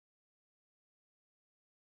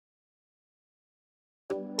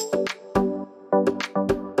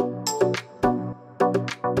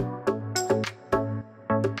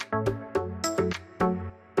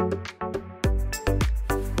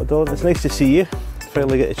Dylan, it's nice to see you.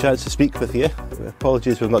 Finally get a chance to speak with you.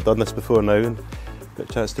 Apologies we've not done this before now and got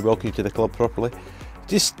a chance to welcome you to the club properly.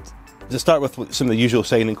 Just to start with some of the usual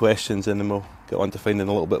signing questions and then we'll get on to finding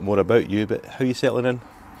a little bit more about you, but how are you settling in?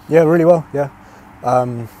 Yeah, really well, yeah.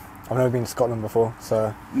 I've never been to Scotland before,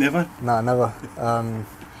 so... Never? No, never.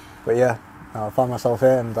 But yeah, I found myself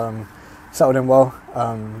here and settled in well.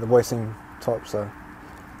 The boys seem top, so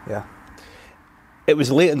yeah. It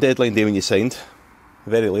was late on deadline day when you signed,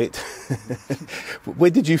 very late.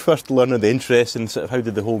 When did you first learn of the interest and sort of how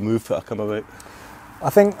did the whole move come about? I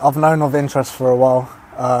think I've known of interest for a while,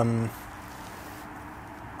 and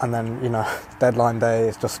then, you know, deadline day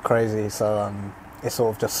is just crazy, so it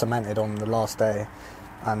sort of just cemented on the last day,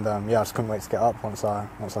 and yeah, I just couldn't wait to get up once I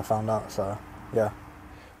found out, so yeah.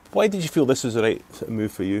 Why did you feel this was the right sort of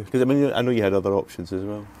move for you? Because I mean, I know you had other options as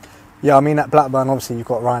well. Yeah, I mean, at Blackburn, obviously you've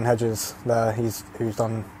got Ryan Hedges there, who's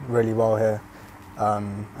done really well here,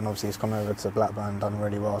 and obviously he's come over to Blackburn and done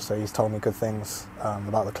really well, so he's told me good things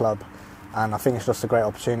about the club, and I think it's just a great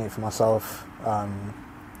opportunity for myself, an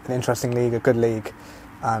interesting league, a good league,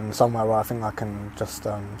 and somewhere where I think I can just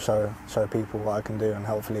show people what I can do and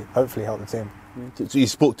hopefully help the team. So you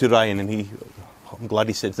spoke to Ryan and I'm glad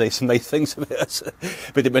he said some nice things about us.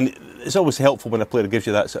 But it's always helpful when a player gives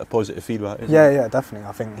you that sort of positive feedback, isn't it? Yeah, definitely.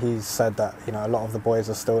 I think he's said that, you know, a lot of the boys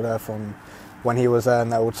are still there from when he was there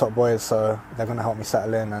and they're all top boys, so they're going to help me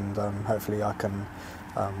settle in and hopefully I can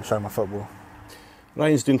show my football.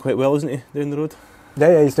 Ryan's doing quite well, isn't he, down the road?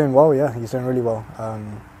 Yeah, he's doing well, yeah. He's doing really well.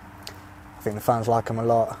 I think the fans like him a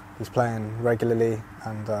lot. He's playing regularly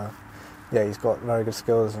and yeah, he's got very good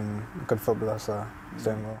skills and a good footballer, so he's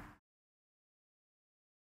doing well.